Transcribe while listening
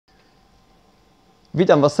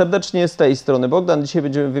Witam Was serdecznie, z tej strony Bogdan. Dzisiaj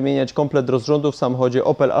będziemy wymieniać komplet rozrządu w samochodzie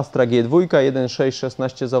Opel Astra G 2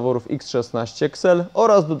 1.6/16 zaworów X16XL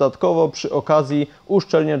oraz dodatkowo przy okazji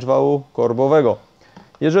uszczelniacz wału korbowego.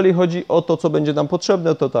 Jeżeli chodzi o to, co będzie nam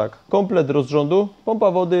potrzebne, to tak, komplet rozrządu,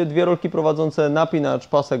 pompa wody, dwie rolki prowadzące, napinacz,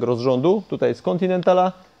 pasek rozrządu, tutaj z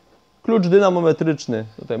Continentala, klucz dynamometryczny,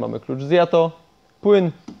 tutaj mamy klucz z Yato,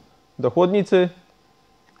 płyn do chłodnicy,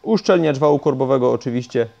 uszczelniacz wału korbowego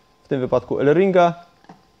oczywiście, w tym wypadku L-ringa,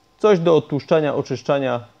 coś do odtłuszczania,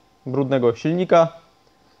 oczyszczania brudnego silnika.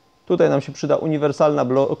 Tutaj nam się przyda uniwersalna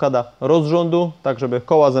blokada rozrządu, tak żeby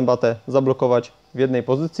koła zębate zablokować w jednej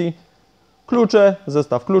pozycji. Klucze,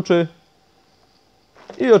 zestaw kluczy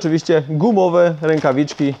i oczywiście gumowe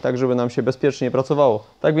rękawiczki, tak żeby nam się bezpiecznie pracowało.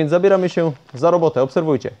 Tak więc zabieramy się za robotę,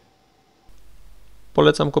 obserwujcie.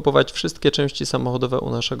 Polecam kupować wszystkie części samochodowe u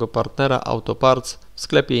naszego partnera Autoparts w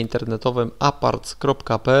sklepie internetowym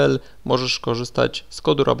aparts.pl. Możesz korzystać z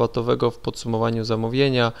kodu rabatowego w podsumowaniu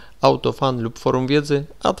zamówienia, Autofan lub Forum Wiedzy,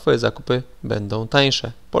 a Twoje zakupy będą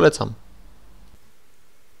tańsze. Polecam.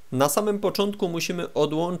 Na samym początku musimy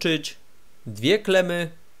odłączyć dwie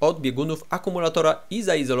klemy od biegunów akumulatora i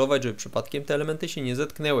zaizolować, żeby przypadkiem te elementy się nie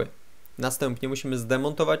zetknęły. Następnie musimy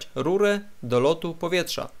zdemontować rurę do lotu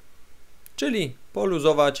powietrza, czyli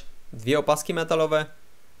poluzować dwie opaski metalowe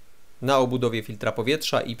na obudowie filtra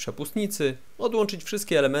powietrza i przepustnicy, odłączyć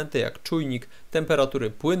wszystkie elementy jak czujnik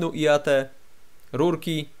temperatury płynu IAT,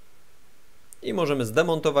 rurki i możemy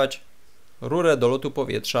zdemontować rurę do lotu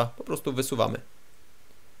powietrza, po prostu wysuwamy.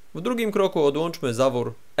 W drugim kroku odłączmy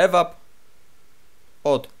zawór EWAP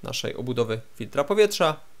od naszej obudowy filtra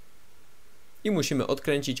powietrza i musimy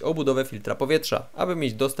odkręcić obudowę filtra powietrza, aby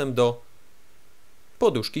mieć dostęp do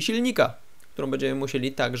poduszki silnika, którą będziemy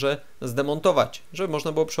musieli także zdemontować, żeby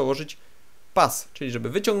można było przełożyć pas, czyli żeby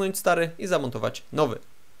wyciągnąć stary i zamontować nowy,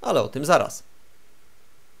 ale o tym zaraz.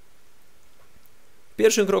 W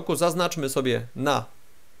pierwszym kroku zaznaczmy sobie na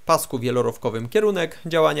pasku wielorowkowym kierunek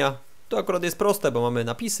działania. To akurat jest proste, bo mamy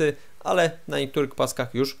napisy, ale na niektórych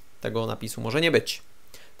paskach już tego napisu może nie być.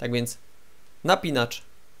 Tak więc napinacz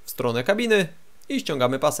w stronę kabiny i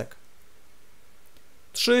ściągamy pasek.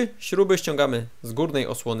 3 śruby ściągamy z górnej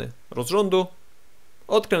osłony rozrządu.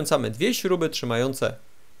 Odkręcamy dwie śruby trzymające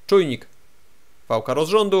czujnik wałka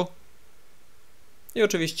rozrządu i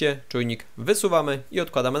oczywiście czujnik wysuwamy i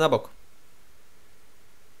odkładamy na bok.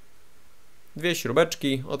 Dwie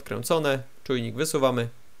śrubeczki odkręcone, czujnik wysuwamy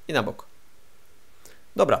i na bok.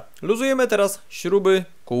 Dobra, luzujemy teraz śruby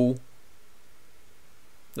kół,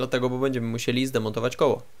 dlatego, bo będziemy musieli zdemontować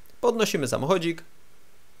koło. Podnosimy samochodzik.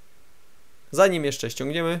 Zanim jeszcze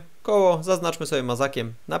ściągniemy koło, zaznaczmy sobie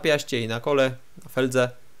mazakiem na piaście i na kole, na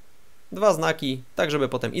feldze, dwa znaki, tak żeby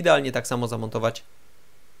potem idealnie tak samo zamontować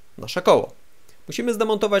nasze koło. Musimy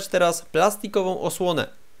zdemontować teraz plastikową osłonę.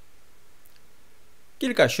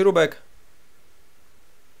 Kilka śrubek,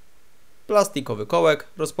 plastikowy kołek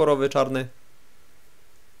rozporowy czarny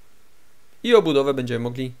i obudowę będziemy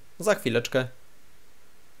mogli za chwileczkę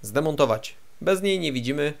zdemontować. Bez niej nie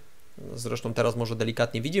widzimy, zresztą teraz może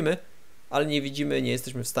delikatnie widzimy, ale nie widzimy, nie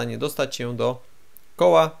jesteśmy w stanie dostać się do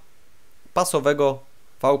koła pasowego,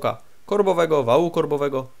 wałka korbowego, wału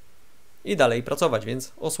korbowego i dalej pracować,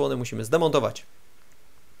 więc osłonę musimy zdemontować.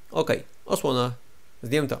 Ok, osłona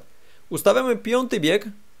zdjęta. Ustawiamy 5. bieg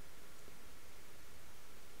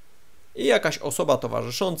i jakaś osoba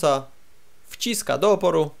towarzysząca wciska do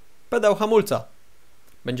oporu pedał hamulca.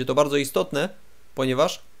 Będzie to bardzo istotne,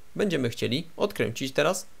 ponieważ będziemy chcieli odkręcić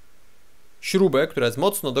teraz śrubę, która jest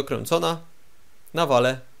mocno dokręcona na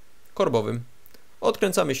wale korbowym.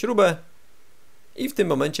 Odkręcamy śrubę i w tym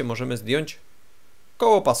momencie możemy zdjąć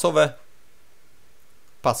koło pasowe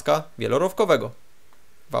paska wielorowkowego,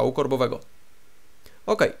 wału korbowego.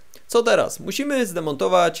 Ok, co teraz? Musimy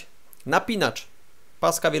zdemontować napinacz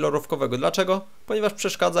paska wielorowkowego. Dlaczego? Ponieważ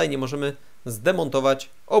przeszkadza i nie możemy zdemontować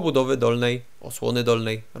obudowy dolnej, osłony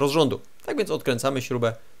dolnej rozrządu. Tak więc odkręcamy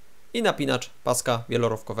śrubę i napinacz paska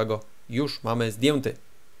wielorowkowego już mamy zdjęty.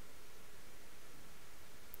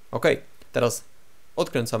 Ok, teraz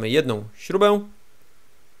odkręcamy jedną śrubę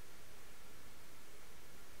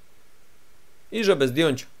i żeby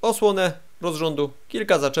zdjąć osłonę rozrządu,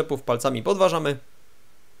 kilka zaczepów palcami podważamy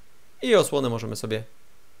i osłonę możemy sobie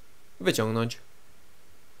wyciągnąć.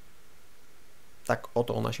 Tak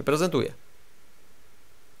oto ona się prezentuje.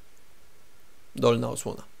 Dolna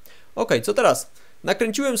osłona. Ok, co teraz?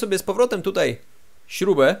 Nakręciłem sobie z powrotem tutaj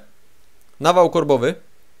śrubę na wał korbowy,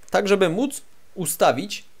 tak żeby móc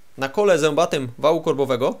ustawić na kole zębatym wału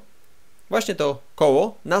korbowego właśnie to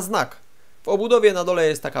koło na znak. W obudowie na dole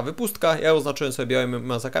jest taka wypustka, ja oznaczyłem sobie białymi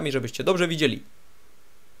mazakami, żebyście dobrze widzieli.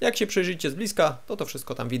 Jak się przyjrzycie z bliska, to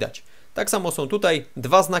wszystko tam widać. Tak samo są tutaj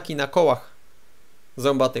dwa znaki na kołach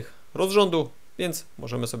zębatych rozrządu, więc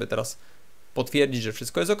możemy sobie teraz potwierdzić, że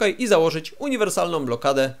wszystko jest ok i założyć uniwersalną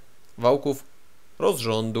blokadę wałków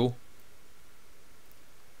rozrządu.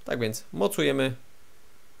 Tak więc mocujemy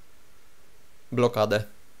blokadę,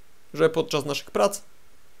 żeby podczas naszych prac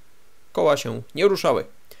koła się nie ruszały.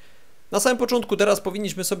 Na samym początku teraz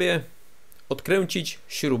powinniśmy sobie odkręcić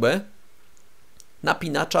śrubę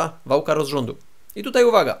napinacza wałka rozrządu. I tutaj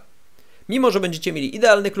uwaga, mimo że będziecie mieli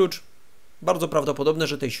idealny klucz, bardzo prawdopodobne,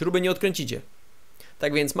 że tej śruby nie odkręcicie.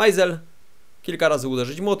 Tak więc majzel, kilka razy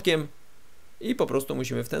uderzyć młotkiem i po prostu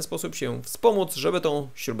musimy w ten sposób się wspomóc, żeby tą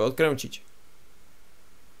śrubę odkręcić.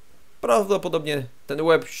 Prawdopodobnie ten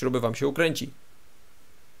łeb śruby Wam się ukręci.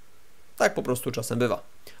 Tak po prostu czasem bywa.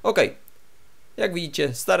 Ok, jak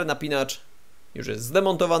widzicie, stary napinacz już jest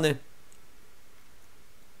zdemontowany.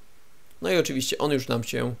 No i oczywiście on już nam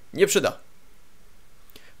się nie przyda.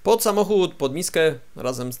 Pod samochód, pod miskę,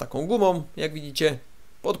 razem z taką gumą, jak widzicie,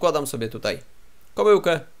 podkładam sobie tutaj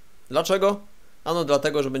kobyłkę. Dlaczego? Ano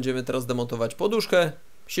dlatego, że będziemy teraz demontować poduszkę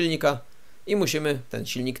silnika i musimy ten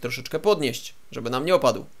silnik troszeczkę podnieść, żeby nam nie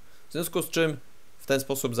opadł. W związku z czym w ten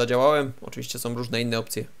sposób zadziałałem. Oczywiście są różne inne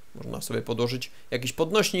opcje. Można sobie podłożyć jakiś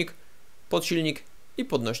podnośnik pod silnik i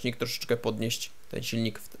podnośnik troszeczkę podnieść ten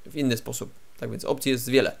silnik w inny sposób. Tak więc opcji jest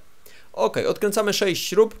wiele. Ok, odkręcamy 6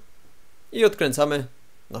 śrub i odkręcamy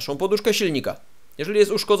naszą poduszkę silnika. Jeżeli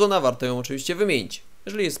jest uszkodzona, warto ją oczywiście wymienić.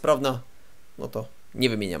 Jeżeli jest sprawna, no to nie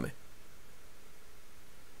wymieniamy.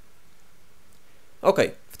 Ok,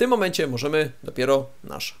 w tym momencie możemy dopiero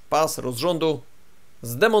nasz pas rozrządu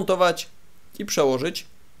zdemontować i przełożyć,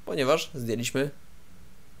 ponieważ zdjęliśmy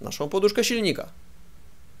naszą poduszkę silnika.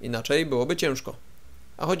 Inaczej byłoby ciężko.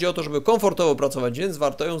 A chodzi o to, żeby komfortowo pracować, więc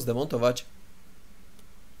warto ją zdemontować.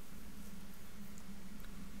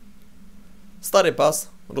 Stary pas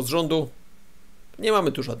rozrządu. Nie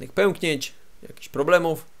mamy tu żadnych pęknięć, jakichś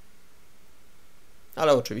problemów,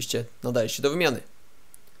 ale oczywiście nadaje się do wymiany.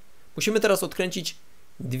 Musimy teraz odkręcić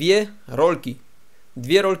dwie rolki.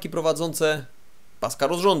 Dwie rolki prowadzące paska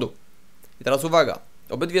rozrządu. I teraz uwaga,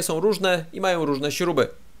 obydwie są różne i mają różne śruby.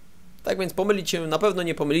 Tak więc pomylić się na pewno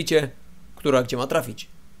nie pomylicie, która gdzie ma trafić.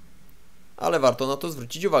 Ale warto na to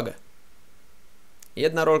zwrócić uwagę.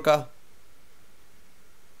 Jedna rolka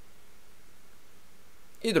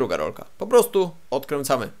i druga rolka. Po prostu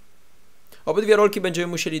odkręcamy. Obydwie rolki będziemy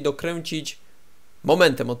musieli dokręcić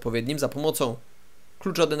momentem odpowiednim za pomocą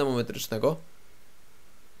klucza dynamometrycznego.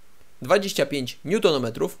 25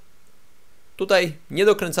 Nm. Tutaj nie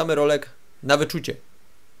dokręcamy rolek na wyczucie.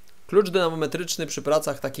 Klucz dynamometryczny przy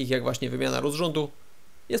pracach takich jak właśnie wymiana rozrządu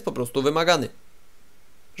jest po prostu wymagany,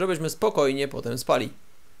 żebyśmy spokojnie potem spali.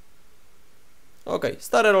 Ok,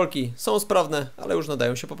 stare rolki są sprawne, ale już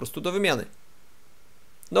nadają się po prostu do wymiany.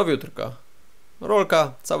 Nowiutka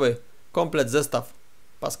rolka, cały komplet, zestaw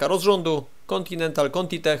paska rozrządu, Continental,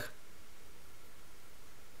 Contitech.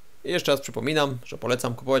 I jeszcze raz przypominam, że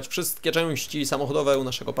polecam kupować wszystkie części samochodowe u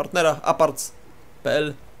naszego partnera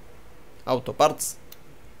aparts.pl, Autoparts.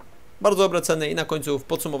 Bardzo dobre ceny i na końcu w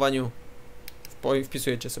podsumowaniu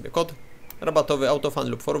wpisujecie sobie kod rabatowy Autofan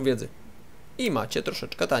lub Forum Wiedzy i macie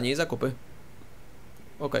troszeczkę taniej zakupy.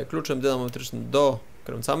 Ok, kluczem dynamometrycznym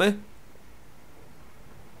dokręcamy.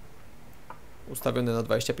 Ustawiony na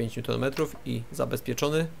 25 Nm i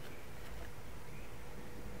zabezpieczony.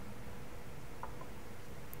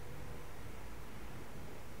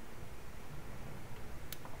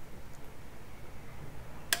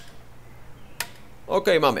 Ok,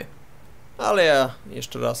 mamy. Ale ja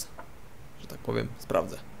jeszcze raz, że tak powiem,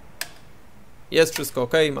 sprawdzę. Jest wszystko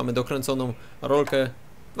ok, mamy dokręconą rolkę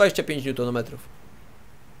 25 Nm.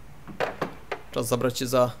 Czas zabrać się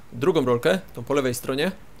za drugą rolkę, tą po lewej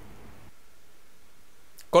stronie.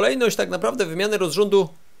 Kolejność tak naprawdę wymiany rozrządu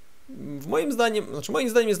moim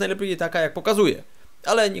zdaniem jest najlepiej taka, jak pokazuje.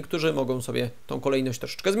 Ale niektórzy mogą sobie tą kolejność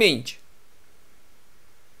troszeczkę zmienić.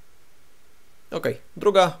 Ok,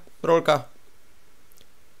 druga rolka.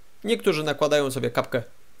 Niektórzy nakładają sobie kapkę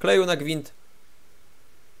kleju na gwint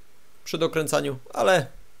przy dokręcaniu, ale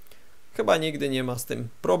chyba nigdy nie ma z tym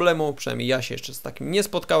problemu, przynajmniej ja się jeszcze z takim nie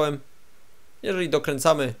spotkałem. Jeżeli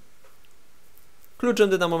dokręcamy kluczem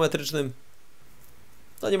dynamometrycznym,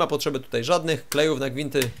 to nie ma potrzeby tutaj żadnych klejów na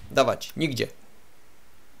gwinty dawać nigdzie.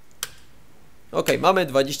 Ok, mamy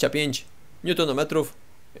 25 Nm.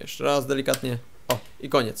 Jeszcze raz delikatnie. O, i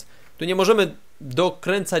koniec. Tu nie możemy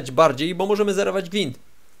dokręcać bardziej, bo możemy zerwać gwint.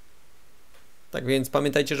 Tak więc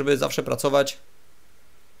pamiętajcie, żeby zawsze pracować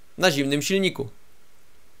na zimnym silniku.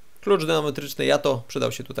 Klucz dynamometryczny Jato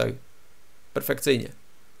przydał się tutaj perfekcyjnie.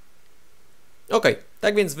 Ok,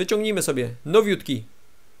 tak więc wyciągnijmy sobie nowiutki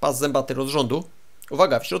pas zębaty rozrządu.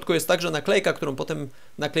 Uwaga, w środku jest także naklejka, którą potem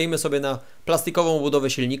nakleimy sobie na plastikową obudowę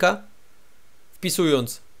silnika,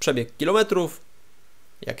 wpisując przebieg kilometrów,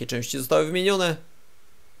 jakie części zostały wymienione,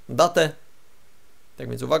 datę. Tak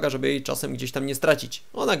więc uwaga, żeby jej czasem gdzieś tam nie stracić.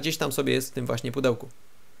 Ona gdzieś tam sobie jest w tym właśnie pudełku.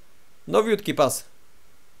 Nowiutki pas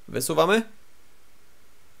wysuwamy.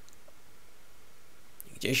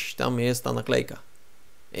 Gdzieś tam jest ta naklejka.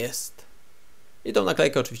 Jest. I tą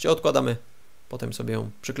naklejkę oczywiście odkładamy, potem sobie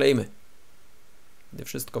ją przykleimy, gdy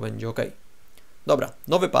wszystko będzie ok. Dobra,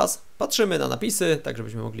 nowy pas. Patrzymy na napisy, tak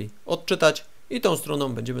żebyśmy mogli odczytać i tą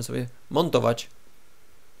stroną będziemy sobie montować.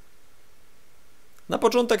 Na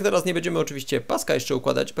początek teraz nie będziemy oczywiście paska jeszcze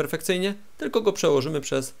układać perfekcyjnie, tylko go przełożymy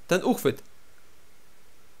przez ten uchwyt.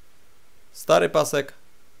 Stary pasek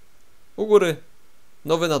u góry,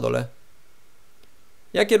 nowy na dole.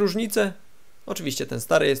 Jakie różnice? Oczywiście ten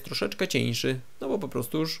stary jest troszeczkę cieńszy, no bo po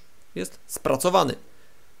prostu już jest spracowany.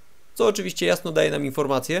 Co oczywiście jasno daje nam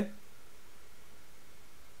informację,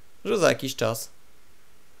 że za jakiś czas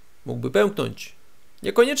mógłby pęknąć.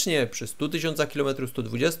 Niekoniecznie przy 100 000 km,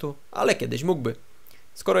 120, ale kiedyś mógłby.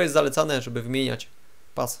 Skoro jest zalecane, żeby wymieniać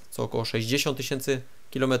pas co około 60 000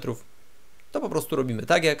 km, to po prostu robimy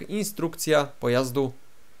tak, jak instrukcja pojazdu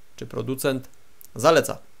czy producent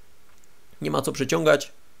zaleca. Nie ma co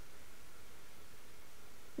przyciągać,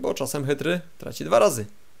 bo czasem chytry traci 2 razy.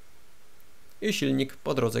 I silnik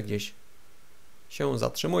po drodze gdzieś się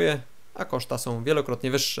zatrzymuje, a koszta są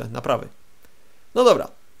wielokrotnie wyższe naprawy. No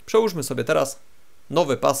dobra, przełóżmy sobie teraz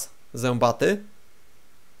nowy pas zębaty,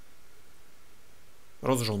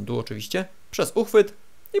 rozrządu oczywiście, przez uchwyt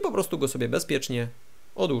i po prostu go sobie bezpiecznie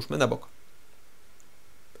odłóżmy na bok.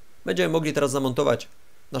 Będziemy mogli teraz zamontować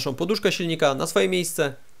naszą poduszkę silnika na swoje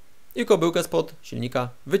miejsce i kobyłkę spod silnika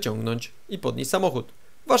wyciągnąć i podnieść samochód.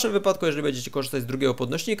 W waszym wypadku, jeżeli będziecie korzystać z drugiego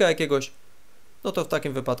podnośnika jakiegoś, no to w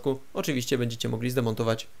takim wypadku oczywiście będziecie mogli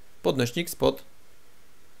zdemontować podnośnik spod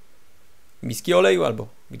miski oleju albo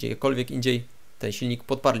gdziekolwiek indziej ten silnik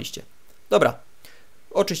podparliście. Dobra,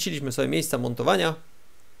 oczyściliśmy sobie miejsca montowania,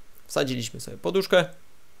 wsadziliśmy sobie poduszkę,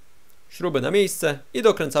 śruby na miejsce i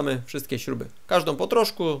dokręcamy wszystkie śruby. Każdą po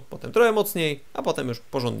troszku, potem trochę mocniej, a potem już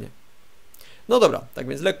porządnie. No dobra, tak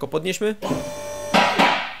więc lekko podnieśmy.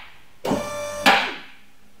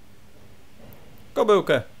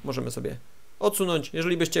 Kobyłkę możemy sobie odsunąć.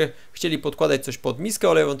 Jeżeli byście chcieli podkładać coś pod miskę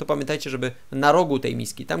olejową, to pamiętajcie, żeby na rogu tej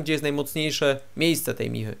miski, tam gdzie jest najmocniejsze miejsce tej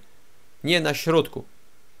michy, nie na środku,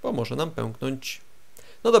 bo może nam pęknąć.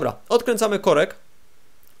 No dobra, odkręcamy korek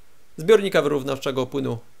zbiornika wyrównawczego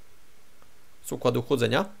płynu z układu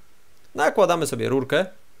chłodzenia. Nakładamy sobie rurkę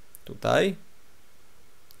tutaj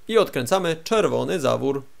i odkręcamy czerwony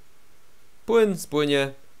zawór. Płyn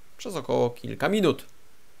spłynie przez około kilka minut.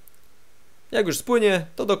 Jak już spłynie,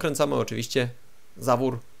 to dokręcamy oczywiście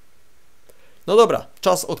zawór. No dobra,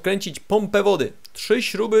 czas odkręcić pompę wody. 3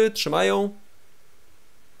 śruby trzymają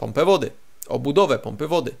pompę wody, obudowę pompy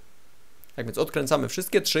wody. Tak więc odkręcamy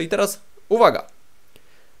wszystkie 3 i teraz uwaga.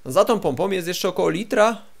 Za tą pompą jest jeszcze około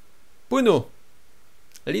litra płynu.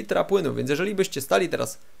 Litra płynu, więc jeżeli byście stali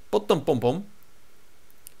teraz pod tą pompą,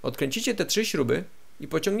 odkręcicie te 3 śruby i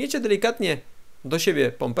pociągniecie delikatnie do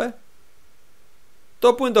siebie pompę,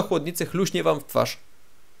 to płyn do chłodnicy chluśnie wam w twarz.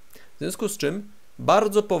 W związku z czym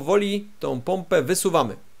bardzo powoli tą pompę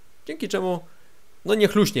wysuwamy. Dzięki czemu no nie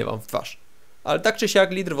chluśnie wam w twarz. Ale tak czy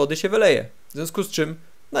siak litr wody się wyleje. W związku z czym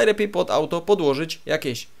najlepiej pod auto podłożyć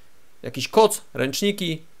jakiś koc,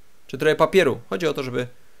 ręczniki czy trochę papieru. Chodzi o to, żeby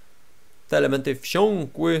te elementy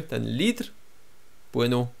wsiąkły ten litr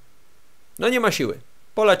płynu. No nie ma siły.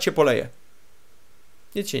 Polać się poleje.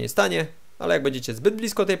 Nic się nie stanie, ale jak będziecie zbyt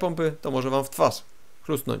blisko tej pompy, to może wam w twarz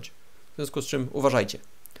chlusnąć. W związku z czym uważajcie.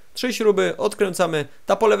 3 śruby odkręcamy.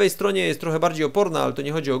 Ta po lewej stronie jest trochę bardziej oporna, ale to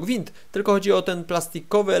nie chodzi o gwint, tylko chodzi o ten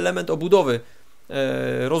plastikowy element obudowy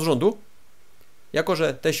rozrządu. Jako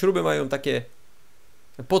że te śruby mają takie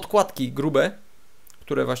podkładki grube,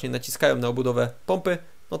 które właśnie naciskają na obudowę pompy,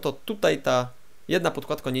 no to tutaj ta jedna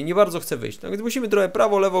podkładka nie bardzo chce wyjść. No więc musimy trochę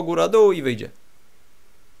prawo, lewo, góra, dół i wyjdzie.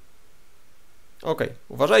 Ok,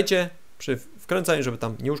 uważajcie przy wkręcaniu, żeby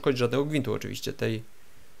tam nie uszkodzić żadnego gwintu oczywiście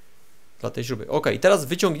dla tej śruby. Ok, teraz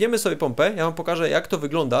wyciągniemy sobie pompę. Ja wam pokażę, jak to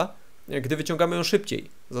wygląda, gdy wyciągamy ją szybciej.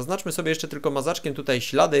 Zaznaczmy sobie jeszcze tylko mazaczkiem tutaj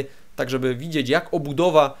ślady, tak żeby widzieć, jak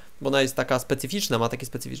obudowa, bo ona jest taka specyficzna, ma taki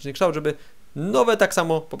specyficzny kształt, żeby nowe tak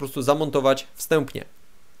samo po prostu zamontować wstępnie.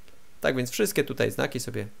 Tak więc wszystkie tutaj znaki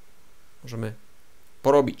sobie możemy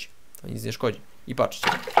porobić. To nic nie szkodzi. I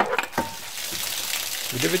patrzcie.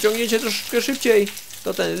 Gdy wyciągniecie troszeczkę szybciej,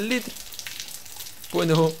 to ten litr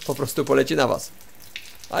płynu po prostu poleci na was.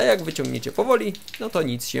 A jak wyciągniecie powoli, no to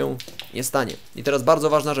nic się nie stanie. I teraz bardzo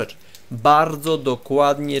ważna rzecz. Bardzo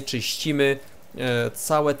dokładnie czyścimy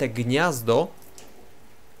całe te gniazdo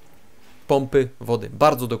pompy wody.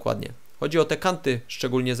 Bardzo dokładnie. Chodzi o te kanty,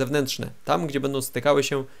 szczególnie zewnętrzne. Tam, gdzie będą stykały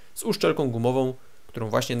się z uszczelką gumową, którą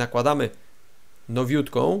właśnie nakładamy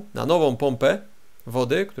nowiutką na nową pompę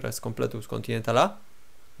wody, która jest z kompletu z Continentala.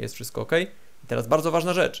 Jest wszystko ok. I teraz bardzo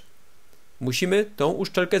ważna rzecz. Musimy tą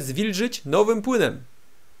uszczelkę zwilżyć nowym płynem.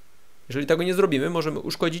 Jeżeli tego nie zrobimy, możemy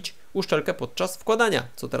uszkodzić uszczelkę podczas wkładania,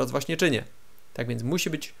 co teraz właśnie czynię. Tak więc musi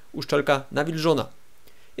być uszczelka nawilżona.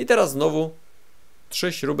 I teraz znowu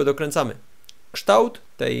 3 śruby dokręcamy. Kształt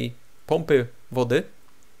tej pompy wody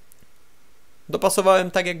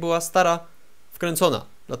dopasowałem tak, jak była stara wkręcona.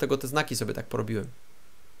 Dlatego te znaki sobie tak porobiłem.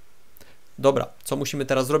 Dobra, co musimy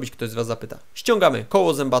teraz zrobić? Ktoś z Was zapyta. Ściągamy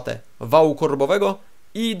koło zębate wału korbowego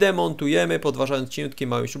i demontujemy, podważając cieniutkim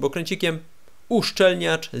małym śrubokręcikiem,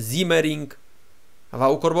 uszczelniacz, simering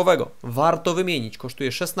wału korbowego. Warto wymienić.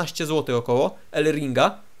 Kosztuje 16 zł około,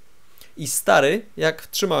 L-ringa. I stary, jak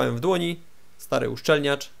trzymałem w dłoni, stary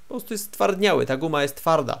uszczelniacz, po prostu jest stwardniały. Ta guma jest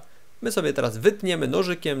twarda. My sobie teraz wytniemy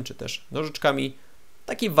nożykiem, czy też nożyczkami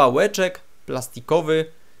taki wałeczek plastikowy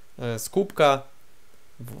z kubka,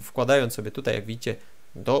 wkładając sobie tutaj, jak widzicie,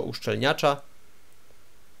 do uszczelniacza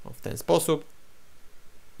w ten sposób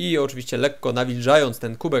i oczywiście lekko nawilżając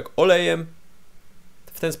ten kubek olejem.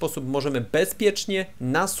 W ten sposób możemy bezpiecznie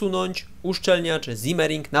nasunąć uszczelniacz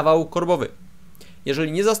simering na wał korbowy.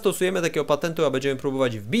 Jeżeli nie zastosujemy takiego patentu, a będziemy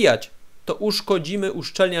próbować wbijać, to uszkodzimy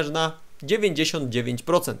uszczelniacz na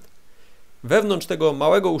 99%. Wewnątrz tego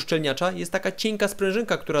małego uszczelniacza jest taka cienka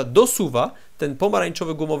sprężynka, która dosuwa ten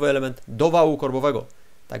pomarańczowy gumowy element do wału korbowego.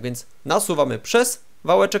 Tak więc nasuwamy przez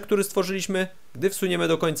wałeczek, który stworzyliśmy. Gdy wsuniemy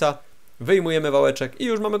do końca, wyjmujemy wałeczek i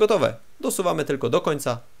już mamy gotowe. Dosuwamy tylko do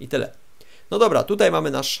końca i tyle. No dobra, tutaj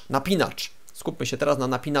mamy nasz napinacz. Skupmy się teraz na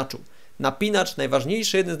napinaczu. Napinacz,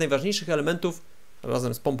 najważniejszy, jeden z najważniejszych elementów,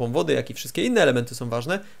 razem z pompą wody, jak i wszystkie inne elementy są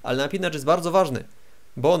ważne, ale napinacz jest bardzo ważny,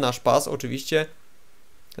 bo nasz pas oczywiście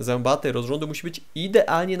zębaty rozrządu musi być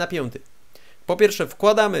idealnie napięty. Po pierwsze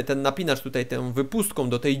wkładamy ten napinacz tutaj tą wypustką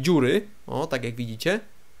do tej dziury, o tak jak widzicie,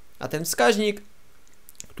 a ten wskaźnik,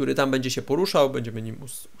 który tam będzie się poruszał, będziemy nim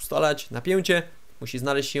ustalać napięcie, musi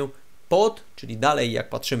znaleźć się pod, czyli dalej jak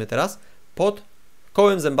patrzymy teraz, pod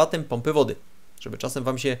kołem zębatym pompy wody, żeby czasem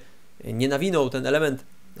Wam się nie nawinął ten element,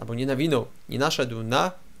 albo nie naszedł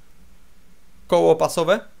na koło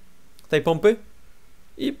pasowe tej pompy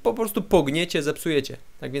i po prostu pogniecie, zepsujecie.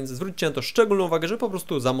 Tak więc zwróćcie na to szczególną uwagę, żeby po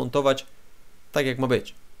prostu zamontować tak jak ma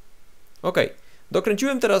być. Ok,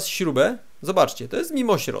 dokręciłem teraz śrubę, zobaczcie, to jest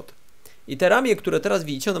mimośrod. I te ramię, które teraz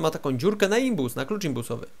widzicie, ona ma taką dziurkę na imbus, na klucz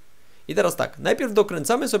imbusowy. I teraz tak, najpierw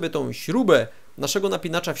dokręcamy sobie tą śrubę naszego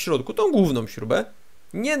napinacza w środku, tą główną śrubę,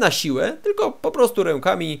 nie na siłę, tylko po prostu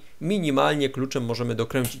rękami minimalnie kluczem możemy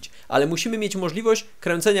dokręcić. Ale musimy mieć możliwość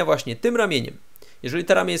kręcenia właśnie tym ramieniem. Jeżeli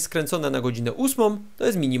to ramię jest skręcone na godzinę 8, to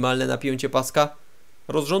jest minimalne napięcie paska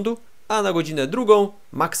rozrządu, a na godzinę 2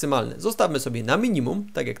 maksymalne. Zostawmy sobie na minimum,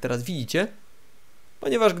 tak jak teraz widzicie,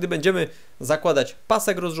 ponieważ gdy będziemy zakładać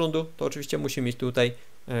pasek rozrządu, to oczywiście musimy mieć tutaj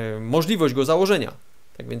możliwość go założenia.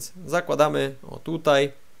 Tak więc zakładamy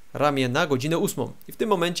tutaj ramię na godzinę 8 i w tym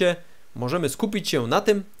momencie możemy skupić się na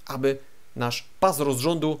tym, aby nasz pas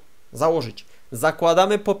rozrządu założyć.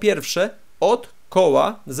 Zakładamy po pierwsze od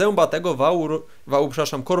koła zębatego wału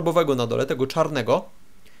korbowego na dole, tego czarnego,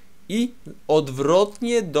 i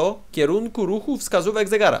odwrotnie do kierunku ruchu wskazówek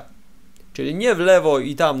zegara. Czyli nie w lewo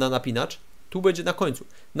i tam na napinacz, tu będzie na końcu.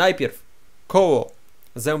 Najpierw koło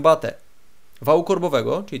zębate wału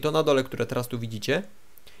korbowego, czyli to na dole, które teraz tu widzicie,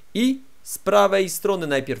 i z prawej strony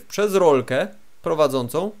najpierw przez rolkę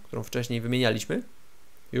prowadzącą, którą wcześniej wymienialiśmy.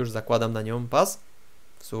 Już zakładam na nią pas.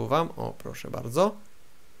 Wsuwam. O, proszę bardzo.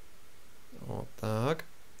 O, tak.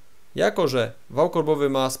 Jako że wał korbowy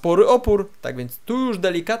ma spory opór, tak więc tu już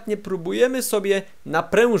delikatnie próbujemy sobie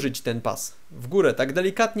naprężyć ten pas w górę, tak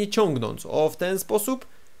delikatnie ciągnąc. O, w ten sposób,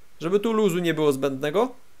 żeby tu luzu nie było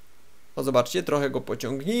zbędnego. No zobaczcie, trochę go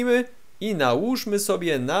pociągnijmy i nałóżmy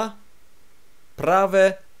sobie na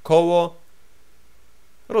prawe koło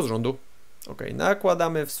rozrządu. Ok,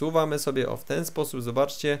 nakładamy, wsuwamy sobie w ten sposób,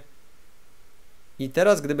 zobaczcie. I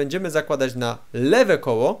teraz, gdy będziemy zakładać na lewe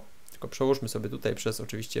koło, tylko przełóżmy sobie tutaj przez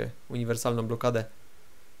oczywiście uniwersalną blokadę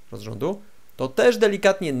rozrządu, to też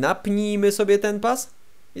delikatnie napnijmy sobie ten pas.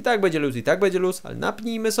 I tak będzie luz, i tak będzie luz, ale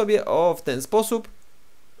napnijmy sobie w ten sposób.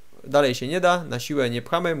 Dalej się nie da, na siłę nie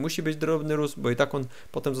pchamy, musi być drobny luz, bo i tak on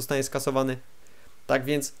potem zostanie skasowany. Tak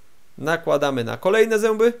więc nakładamy na kolejne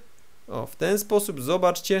zęby. W ten sposób,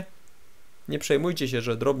 zobaczcie. Nie przejmujcie się,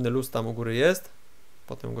 że drobny luz tam u góry jest.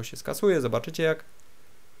 potem go się skasuje, zobaczycie jak.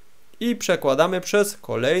 I przekładamy przez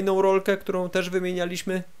kolejną rolkę, którą też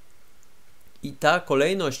wymienialiśmy. I ta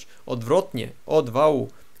kolejność odwrotnie od wału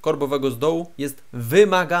korbowego z dołu jest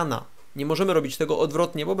wymagana. Nie możemy robić tego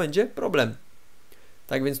odwrotnie, bo będzie problem.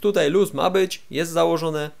 Tak więc tutaj luz ma być, jest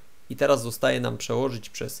założone i teraz zostaje nam przełożyć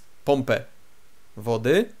przez pompę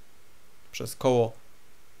wody, przez koło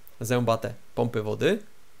zębate pompy wody,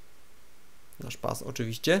 nasz pas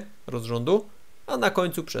oczywiście rozrządu, a na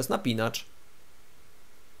końcu przez napinacz.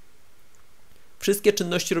 Wszystkie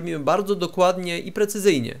czynności robimy bardzo dokładnie i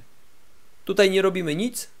precyzyjnie. Tutaj nie robimy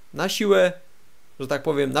nic na siłę, że tak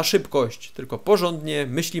powiem, na szybkość, tylko porządnie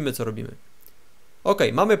myślimy, co robimy. Ok,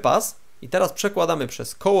 mamy pas i teraz przekładamy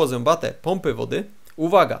przez koło zębate pompy wody.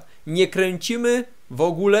 Uwaga, nie kręcimy w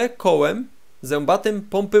ogóle kołem zębatym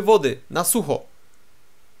pompy wody na sucho.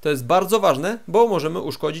 To jest bardzo ważne, bo możemy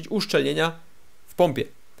uszkodzić uszczelnienia w pompie.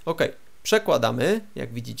 Ok, przekładamy,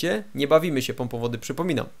 jak widzicie, nie bawimy się pompą wody,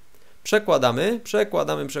 przypominam.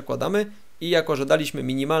 Przekładamy i jako, że daliśmy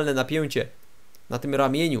minimalne napięcie na tym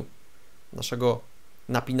ramieniu naszego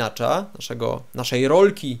napinacza, naszej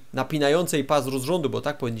rolki napinającej pas rozrządu, bo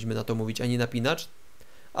tak powinniśmy na to mówić, a nie napinacz,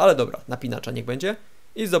 ale dobra, napinacza niech będzie.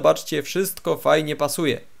 I zobaczcie, wszystko fajnie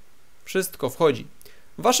pasuje. Wszystko wchodzi.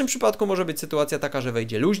 W waszym przypadku może być sytuacja taka, że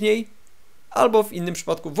wejdzie luźniej, albo w innym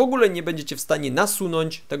przypadku w ogóle nie będziecie w stanie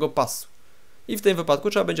nasunąć tego pasu. I w tym wypadku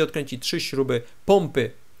trzeba będzie odkręcić 3 śruby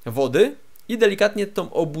pompy wody i delikatnie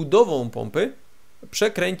tą obudową pompy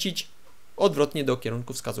przekręcić odwrotnie do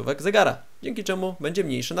kierunku wskazówek zegara, dzięki czemu będzie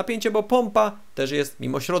mniejsze napięcie, bo pompa też jest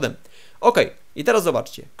mimośrodem. Ok, i teraz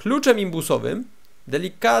zobaczcie, kluczem imbusowym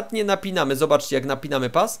delikatnie napinamy, zobaczcie jak napinamy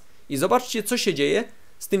pas i zobaczcie co się dzieje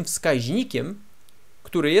z tym wskaźnikiem,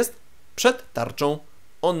 który jest przed tarczą.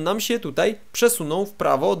 On nam się tutaj przesunął w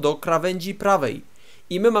prawo do krawędzi prawej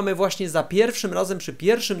i my mamy właśnie za pierwszym razem przy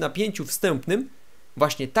pierwszym napięciu wstępnym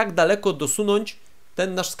właśnie tak daleko dosunąć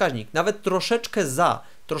ten nasz wskaźnik, nawet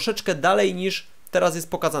troszeczkę dalej niż teraz jest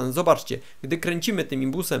pokazane. Zobaczcie, gdy kręcimy tym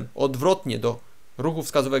imbusem odwrotnie do ruchu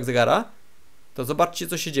wskazówek zegara, to zobaczcie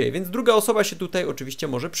co się dzieje, więc druga osoba się tutaj oczywiście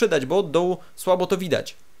może przydać, bo od dołu słabo to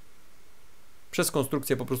widać przez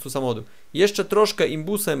konstrukcję po prostu samochodu. Jeszcze troszkę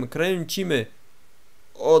imbusem kręcimy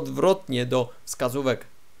odwrotnie do wskazówek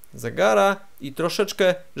zegara i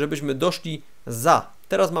troszeczkę, żebyśmy doszli za.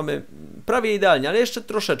 Teraz mamy prawie idealnie, ale jeszcze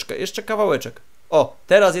troszeczkę, jeszcze kawałeczek. O,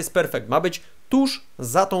 teraz jest perfekt. Ma być tuż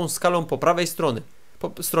za tą skalą po prawej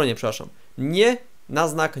stronie, przepraszam. Nie na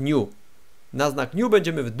znak new. Na znak new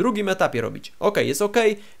będziemy w drugim etapie robić. Ok, jest ok,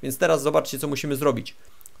 więc teraz zobaczcie co musimy zrobić.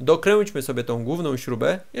 Dokręćmy sobie tą główną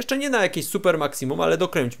śrubę, jeszcze nie na jakieś super maksimum, ale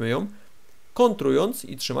dokręćmy ją, kontrując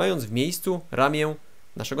i trzymając w miejscu ramię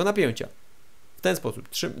naszego napięcia. W ten sposób,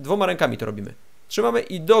 dwoma rękami to robimy. Trzymamy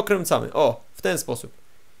i dokręcamy, o, w ten sposób.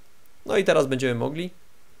 No i teraz będziemy mogli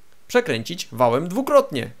przekręcić wałem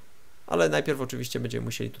dwukrotnie. Ale najpierw oczywiście będziemy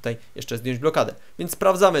musieli tutaj jeszcze zdjąć blokadę. Więc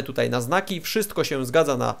sprawdzamy tutaj na znaki, wszystko się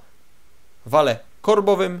zgadza na wale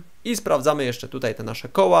korbowym i sprawdzamy jeszcze tutaj te nasze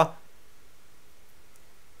koła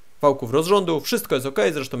wałków rozrządu, wszystko jest ok,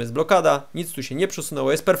 zresztą jest blokada, nic tu się nie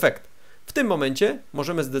przesunęło, jest perfekt. W tym momencie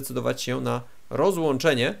możemy zdecydować się na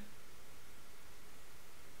rozłączenie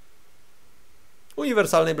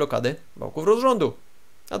uniwersalnej blokady wałków rozrządu,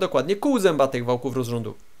 a dokładnie kół zębatych wałków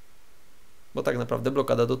rozrządu. Bo tak naprawdę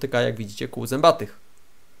blokada dotyka, jak widzicie, kół zębatych,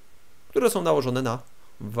 które są nałożone na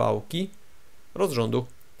wałki rozrządu.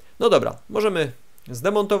 No dobra, możemy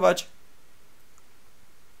zdemontować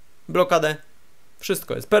blokadę.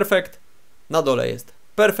 Wszystko jest perfekt. Na dole jest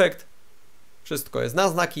perfekt. Wszystko jest na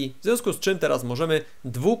znaki. W związku z czym teraz możemy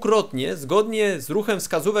dwukrotnie, zgodnie z ruchem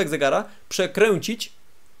wskazówek zegara, przekręcić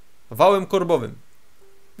wałem korbowym.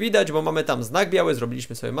 Widać, bo mamy tam znak biały,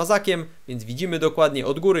 zrobiliśmy sobie mazakiem, więc widzimy dokładnie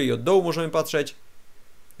od góry i od dołu możemy patrzeć.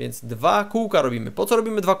 Więc 2 kółka robimy. Po co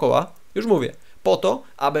robimy 2 koła? Już mówię. Po to,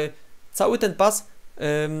 aby cały ten pas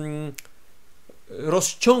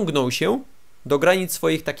rozciągnął się do granic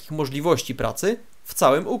swoich takich możliwości pracy w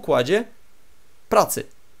całym układzie pracy.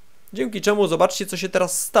 Dzięki czemu zobaczcie, co się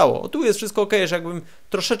teraz stało. O, tu jest wszystko ok, że jakbym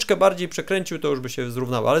troszeczkę bardziej przekręcił, to już by się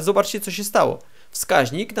zrównało, ale zobaczcie, co się stało.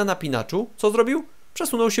 Wskaźnik na napinaczu, co zrobił?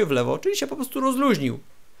 Przesunął się w lewo, czyli się po prostu rozluźnił.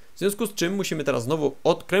 W związku z czym musimy teraz znowu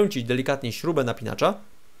odkręcić delikatnie śrubę napinacza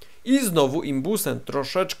i znowu imbusem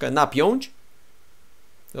troszeczkę napiąć.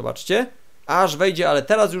 Zobaczcie, aż wejdzie, ale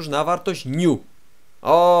teraz już na wartość new.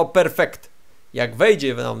 O, perfekt. Jak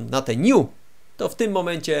wejdzie nam na te new, to w tym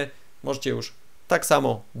momencie możecie już tak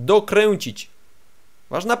samo dokręcić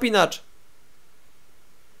wasz napinacz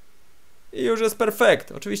i już jest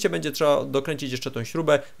perfekt. Oczywiście będzie trzeba dokręcić jeszcze tą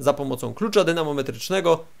śrubę za pomocą klucza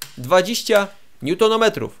dynamometrycznego. 20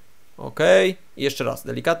 newtonometrów. Ok, i jeszcze raz,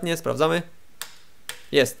 delikatnie sprawdzamy.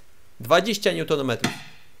 Jest 20 newtonometrów.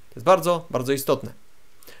 To jest bardzo, bardzo istotne.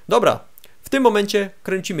 Dobra, w tym momencie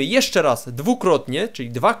kręcimy jeszcze raz dwukrotnie, czyli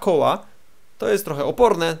 2 koła. To jest trochę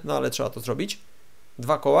oporne, no ale trzeba to zrobić.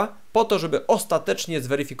 2 koła, po to, żeby ostatecznie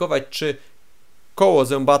zweryfikować, czy koło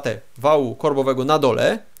zębate wału korbowego na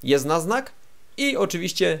dole jest na znak i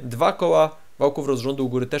oczywiście 2 koła wałków rozrządu u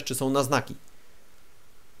góry też, czy są na znaki.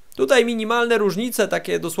 Tutaj minimalne różnice,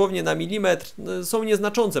 takie dosłownie na milimetr, są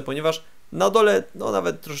nieznaczące, ponieważ na dole, no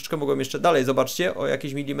nawet troszeczkę mogłem jeszcze dalej, zobaczcie, o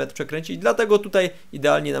jakiś milimetr przekręcić, dlatego tutaj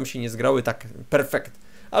idealnie nam się nie zgrały tak perfekt.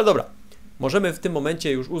 Ale dobra, możemy w tym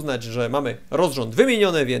momencie już uznać, że mamy rozrząd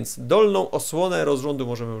wymieniony, więc dolną osłonę rozrządu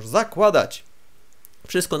możemy już zakładać.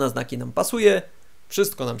 Wszystko na znaki nam pasuje,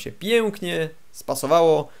 wszystko nam się pięknie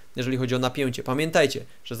spasowało, jeżeli chodzi o napięcie. Pamiętajcie,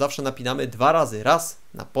 że zawsze napinamy 2 razy. Raz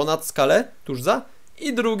na ponad skalę, tuż za,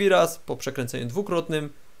 i drugi raz po przekręceniu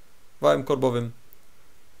dwukrotnym wałem korbowym.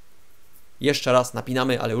 Jeszcze raz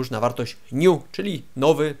napinamy, ale już na wartość new, czyli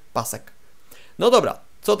nowy pasek. No dobra,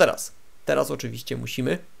 co teraz? Teraz oczywiście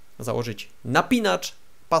musimy założyć napinacz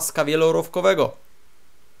paska wielorowkowego.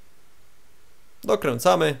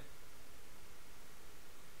 Dokręcamy.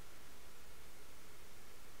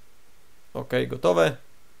 Ok, gotowe.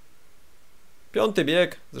 5.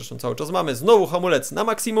 bieg, zresztą cały czas mamy. Znowu hamulec na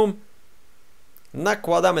maksimum.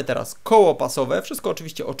 Nakładamy teraz koło pasowe. Wszystko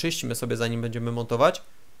oczywiście oczyśćmy sobie, zanim będziemy montować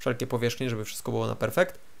wszelkie powierzchnie, żeby wszystko było na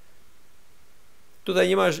perfekt.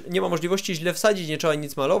 Tutaj nie ma możliwości źle wsadzić, nie trzeba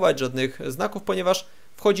nic malować, żadnych znaków, ponieważ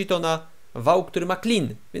wchodzi to na wał, który ma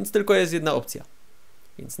klin, więc tylko jest jedna opcja.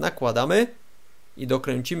 Więc nakładamy i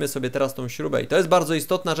dokręcimy sobie teraz tą śrubę. I to jest bardzo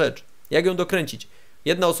istotna rzecz. Jak ją dokręcić?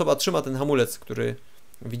 Jedna osoba trzyma ten hamulec, który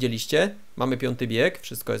widzieliście. Mamy 5. bieg,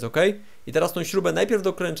 wszystko jest ok. I teraz tą śrubę najpierw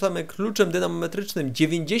dokręcamy kluczem dynamometrycznym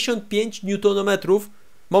 95 Nm.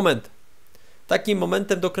 Moment. Takim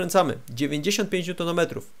momentem dokręcamy 95 Nm.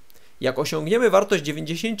 Jak osiągniemy wartość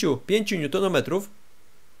 95 Nm,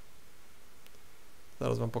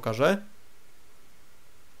 zaraz Wam pokażę.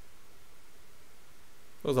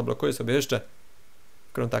 To zablokuję sobie jeszcze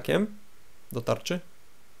krątakiem do tarczy.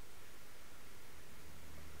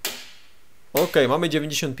 Ok, mamy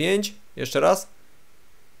 95. Jeszcze raz.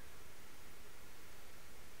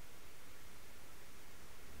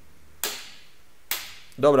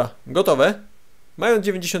 Dobra, gotowe. Mając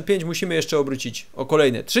 95 musimy jeszcze obrócić o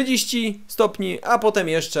kolejne 30 stopni, a potem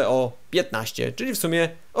jeszcze o 15, czyli w sumie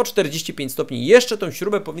o 45 stopni. Jeszcze tą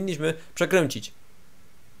śrubę powinniśmy przekręcić.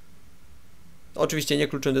 Oczywiście nie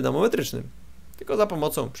kluczem dynamometrycznym, tylko za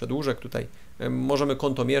pomocą przedłużek tutaj. Możemy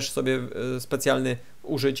kątomierz sobie specjalny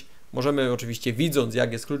użyć. Możemy oczywiście, widząc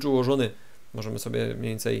jak jest klucz ułożony, możemy sobie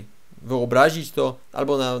mniej więcej wyobrazić to,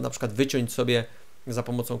 albo na przykład wyciąć sobie za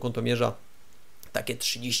pomocą kątomierza takie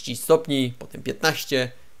 30 stopni, potem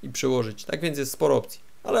 15 i przyłożyć. Tak więc jest sporo opcji.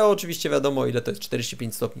 Ale oczywiście wiadomo, ile to jest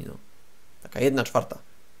 45 stopni. No. Taka 1/4.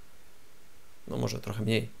 No może trochę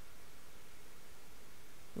mniej.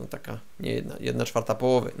 No taka nie 1/4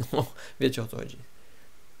 połowy. No wiecie o co chodzi.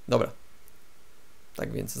 Dobra.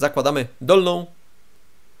 Tak więc zakładamy dolną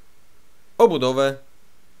obudowę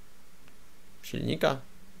silnika.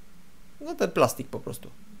 No ten plastik po prostu.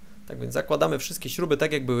 Tak więc zakładamy wszystkie śruby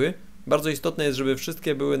tak jak były. Bardzo istotne jest, żeby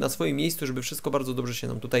wszystkie były na swoim miejscu, żeby wszystko bardzo dobrze się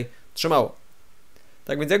nam tutaj trzymało.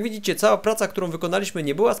 Tak więc jak widzicie, cała praca, którą wykonaliśmy,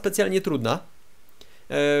 nie była specjalnie trudna,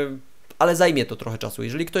 ale zajmie to trochę czasu.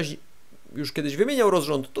 Jeżeli ktoś już kiedyś wymieniał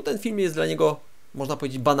rozrząd, to ten film jest dla niego, można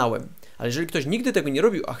powiedzieć, banałem. Ale jeżeli ktoś nigdy tego nie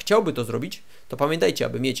robił, a chciałby to zrobić, to pamiętajcie,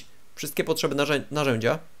 aby mieć wszystkie potrzebne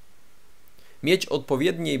narzędzia, mieć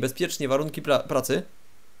odpowiednie i bezpiecznie warunki pracy,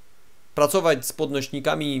 pracować z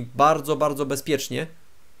podnośnikami bardzo, bardzo bezpiecznie,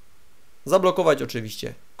 zablokować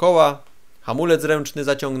oczywiście koła, hamulec ręczny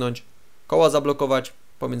zaciągnąć, koła zablokować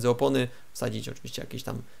pomiędzy opony, wsadzić oczywiście jakieś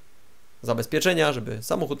tam zabezpieczenia, żeby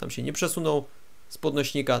samochód nam się nie przesunął z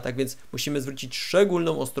podnośnika. Tak więc musimy zwrócić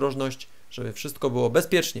szczególną ostrożność, żeby wszystko było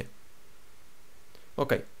bezpiecznie.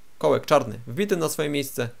 Ok, kołek czarny wbity na swoje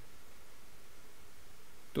miejsce.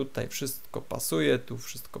 Tutaj wszystko pasuje, tu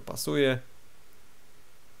wszystko pasuje.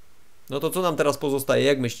 No to co nam teraz pozostaje,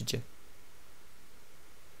 jak myślicie?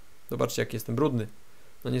 Zobaczcie, jak jestem brudny.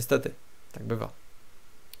 No niestety, tak bywa.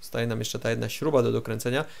 Zostaje nam jeszcze ta jedna śruba do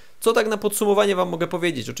dokręcenia. Co tak na podsumowanie Wam mogę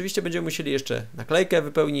powiedzieć? Oczywiście będziemy musieli jeszcze naklejkę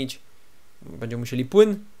wypełnić. Będziemy musieli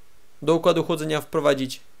płyn do układu chłodzenia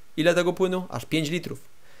wprowadzić. Ile tego płynu? Aż 5 litrów.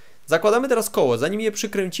 Zakładamy teraz koło. Zanim je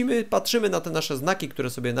przykręcimy, patrzymy na te nasze znaki, które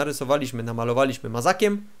sobie narysowaliśmy, namalowaliśmy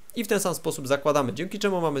mazakiem i w ten sam sposób zakładamy. Dzięki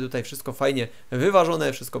czemu mamy tutaj wszystko fajnie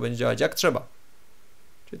wyważone, wszystko będzie działać jak trzeba.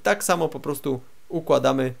 Czyli tak samo po prostu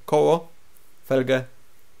układamy koło felgę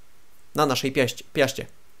na naszej piaście.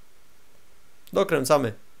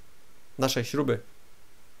 Dokręcamy nasze śruby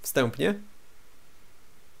wstępnie.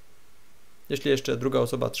 Jeśli jeszcze druga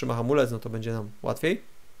osoba trzyma hamulec, no to będzie nam łatwiej.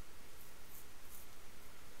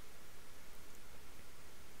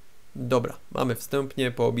 Dobra, mamy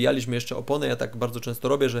wstępnie, poobijaliśmy jeszcze oponę. Ja tak bardzo często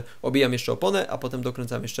robię, że obijam jeszcze oponę, a potem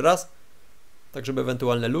dokręcam jeszcze raz. Tak, żeby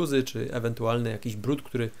ewentualne luzy, czy ewentualny jakiś brud,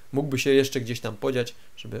 który mógłby się jeszcze gdzieś tam podziać,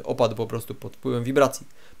 żeby opadł po prostu pod wpływem wibracji.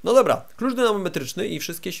 No dobra, klucz dynamometryczny i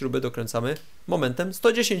wszystkie śruby dokręcamy momentem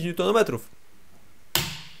 110 Nm.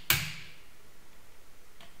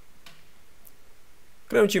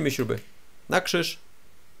 Kręcimy śruby na krzyż.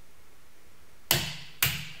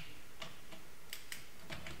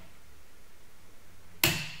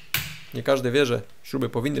 Nie każdy wie, że śruby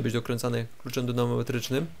powinny być dokręcane kluczem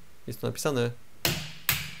dynamometrycznym. Jest to napisane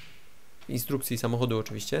w instrukcji samochodu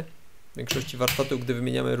oczywiście. W większości warsztatów, gdy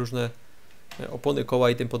wymieniamy różne opony, koła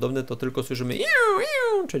i tym podobne, to tylko słyszymy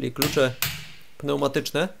czyli klucze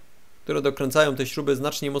pneumatyczne, które dokręcają te śruby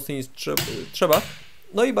znacznie mocniej niż trzeba.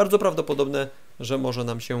 No i bardzo prawdopodobne, że może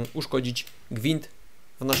nam się uszkodzić gwint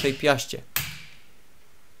w naszej piaście.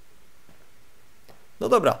 No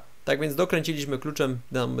dobra, tak więc dokręciliśmy kluczem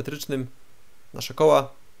dynamometrycznym nasze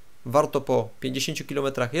koła. Warto po 50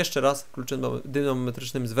 km jeszcze raz kluczem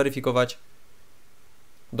dynamometrycznym zweryfikować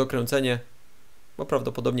dokręcenie, bo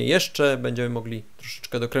prawdopodobnie jeszcze będziemy mogli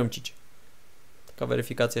troszeczkę dokręcić. Taka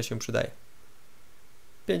weryfikacja się przydaje.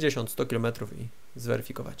 50-100 km i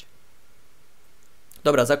zweryfikować.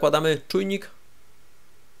 Dobra, zakładamy czujnik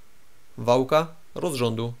wałka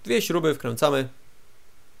rozrządu. Dwie śruby wkręcamy.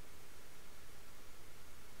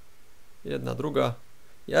 Jedna, druga.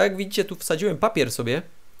 Ja, jak widzicie, tu wsadziłem papier sobie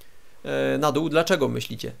na dół. Dlaczego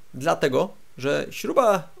myślicie? Dlatego, że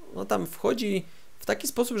śruba tam wchodzi w taki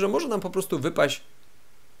sposób, że może nam po prostu wypaść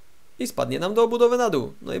i spadnie nam do obudowy na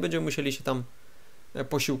dół. No i będziemy musieli się tam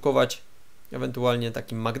posiłkować ewentualnie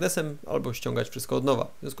takim magnesem albo ściągać wszystko od nowa.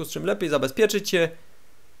 W związku z czym lepiej zabezpieczyć się,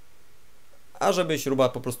 a żeby śruba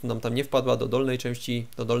po prostu nam tam nie wpadła do dolnej części,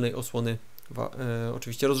 do dolnej osłony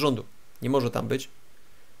oczywiście rozrządu. Nie może tam być,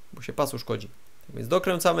 bo się pas uszkodzi. Tak więc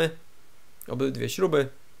dokręcamy obydwie śruby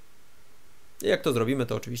i jak to zrobimy,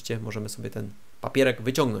 to oczywiście możemy sobie ten papierek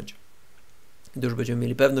wyciągnąć. Gdy już będziemy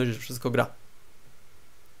mieli pewność, że wszystko gra.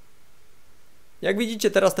 Jak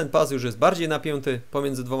widzicie, teraz ten pas już jest bardziej napięty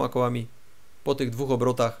pomiędzy dwoma kołami, po tych dwóch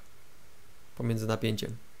obrotach pomiędzy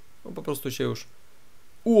napięciem. On po prostu się już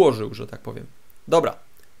ułożył, że tak powiem. Dobra,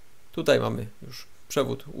 tutaj mamy już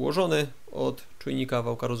przewód ułożony od czujnika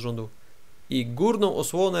wałka rozrządu i górną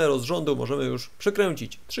osłonę rozrządu możemy już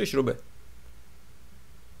przykręcić. 3 śruby.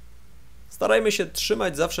 Starajmy się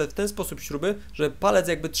trzymać zawsze w ten sposób śruby, żeby palec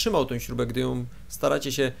jakby trzymał tą śrubę, gdy ją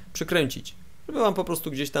staracie się przykręcić. Żeby wam po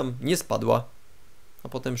prostu gdzieś tam nie spadła, a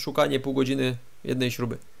potem szukanie pół godziny jednej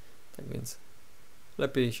śruby. Tak więc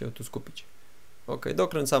lepiej się tu skupić. Ok,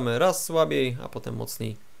 dokręcamy raz słabiej, a potem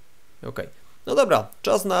mocniej. Ok, no dobra,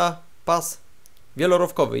 czas na pas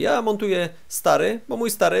wielorowkowy. Ja montuję stary, bo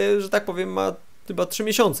mój stary, że tak powiem, ma chyba 3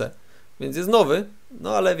 miesiące. Więc jest nowy,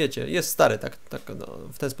 no ale wiecie, jest stary, tak no,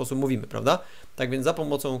 w ten sposób mówimy, prawda? Tak więc za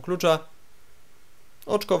pomocą klucza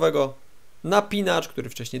oczkowego, napinacz, który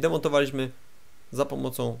wcześniej demontowaliśmy, za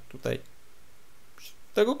pomocą tutaj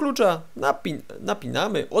tego klucza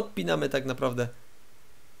napinamy, odpinamy tak naprawdę.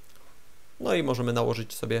 No i możemy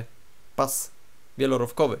nałożyć sobie pas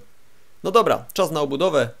wielorowkowy. No dobra, czas na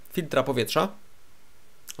obudowę filtra powietrza.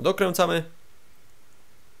 Dokręcamy.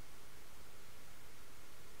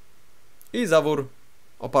 I zawór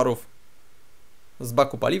oparów z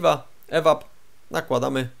baku paliwa, ewap,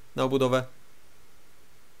 nakładamy na obudowę.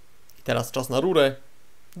 I teraz czas na rurę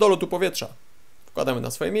do lotu powietrza. Wkładamy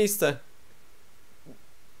na swoje miejsce.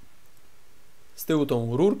 Z tyłu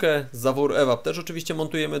tą rurkę, zawór ewap też oczywiście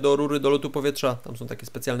montujemy do rury do lotu powietrza. Tam są takie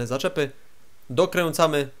specjalne zaczepy.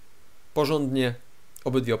 Dokręcamy porządnie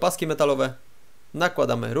obydwie opaski metalowe.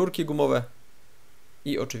 Nakładamy rurki gumowe.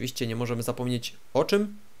 I oczywiście nie możemy zapomnieć o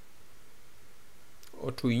czym?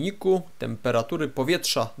 O czujniku temperatury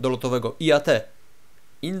powietrza dolotowego IAT.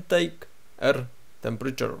 Intake Air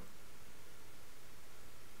Temperature.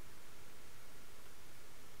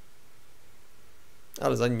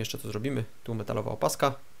 Ale zanim jeszcze to zrobimy, tu metalowa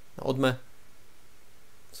opaska na odmę.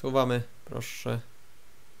 Wsuwamy, proszę.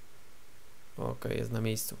 Ok, jest na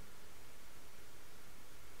miejscu.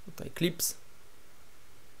 Tutaj klips.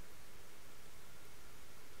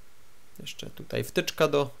 Jeszcze tutaj wtyczka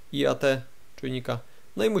do IAT czujnika.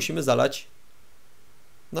 No i musimy zalać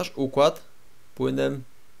nasz układ płynem.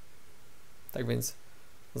 Tak więc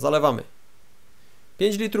zalewamy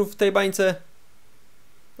 5 litrów w tej bańce.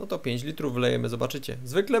 no to 5 litrów wlejemy, zobaczycie.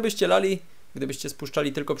 Zwykle byście lali, gdybyście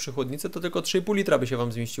spuszczali tylko przy chłodnicy, to tylko 3,5 litra by się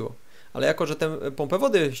Wam zmieściło. Ale jako, że tę pompę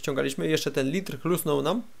wody ściągaliśmy, jeszcze ten litr chlusnął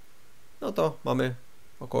nam, no to mamy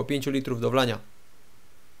około 5 litrów do wlania.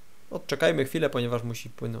 Odczekajmy chwilę, ponieważ musi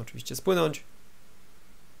płyn oczywiście spłynąć.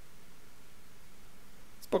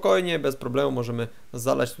 Spokojnie, bez problemu możemy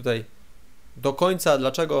zalać tutaj do końca.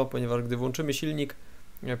 Dlaczego? Ponieważ gdy włączymy silnik,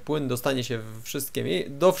 płyn dostanie się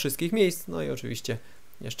do wszystkich miejsc, no i oczywiście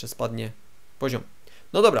jeszcze spadnie poziom.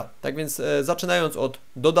 No dobra, tak więc zaczynając od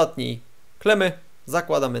dodatniej klemy,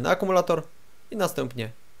 zakładamy na akumulator i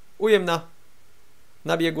następnie ujemna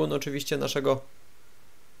na biegun oczywiście naszego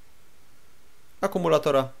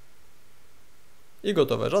akumulatora i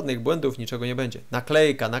gotowe. Żadnych błędów, niczego nie będzie.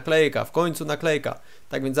 Naklejka, naklejka, w końcu naklejka.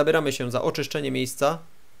 Tak więc zabieramy się za oczyszczenie miejsca,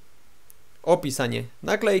 opisanie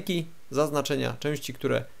naklejki, zaznaczenia części,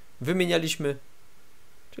 które wymienialiśmy,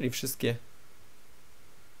 czyli wszystkie,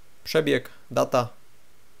 przebieg, data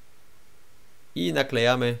i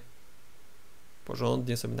naklejamy,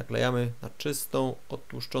 porządnie sobie naklejamy na czystą,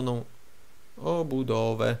 odtłuszczoną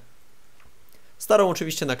obudowę. Starą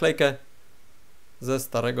oczywiście naklejkę ze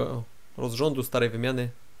starego rozrządu, starej wymiany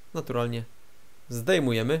naturalnie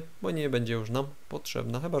zdejmujemy, bo nie będzie już nam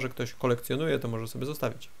potrzebna, chyba że ktoś kolekcjonuje, to może sobie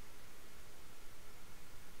zostawić.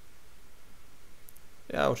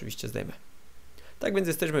 Ja oczywiście zdejmę. Tak więc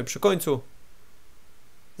jesteśmy przy końcu.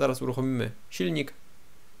 Zaraz uruchomimy silnik.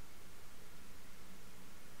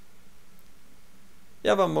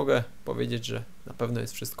 Ja Wam mogę powiedzieć, że na pewno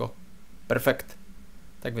jest wszystko perfekt.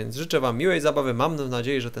 Tak więc życzę Wam miłej zabawy. Mam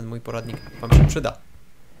nadzieję, że ten mój poradnik Wam się przyda.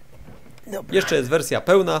 Dobra. Jeszcze jest wersja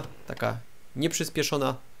pełna, taka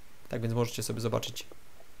nieprzyspieszona. Tak więc możecie sobie zobaczyć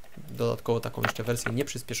dodatkowo taką jeszcze wersję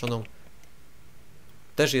nieprzyspieszoną.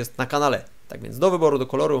 Też jest na kanale. Tak więc do wyboru, do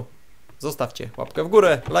koloru zostawcie łapkę w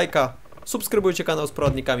górę, lajka, subskrybujcie kanał z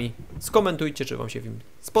poradnikami, skomentujcie, czy Wam się film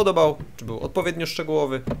spodobał, czy był odpowiednio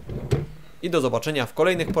szczegółowy i do zobaczenia w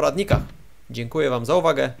kolejnych poradnikach. Dziękuję Wam za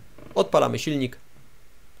uwagę, odpalamy silnik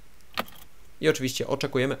i oczywiście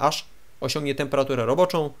oczekujemy, aż osiągnie temperaturę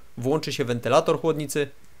roboczą, włączy się wentylator chłodnicy,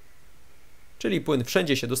 czyli płyn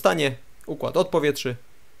wszędzie się dostanie, układ odpowietrzy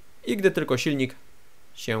i gdy tylko silnik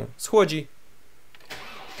się schłodzi,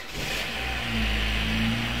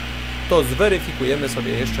 to zweryfikujemy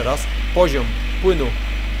sobie jeszcze raz poziom płynu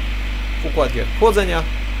w układzie chłodzenia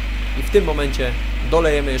i w tym momencie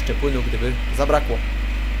dolejemy jeszcze płynu, gdyby zabrakło.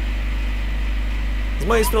 Z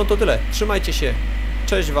mojej strony to tyle. Trzymajcie się.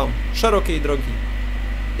 Cześć Wam, szerokiej drogi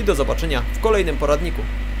i do zobaczenia w kolejnym poradniku.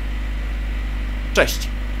 Cześć!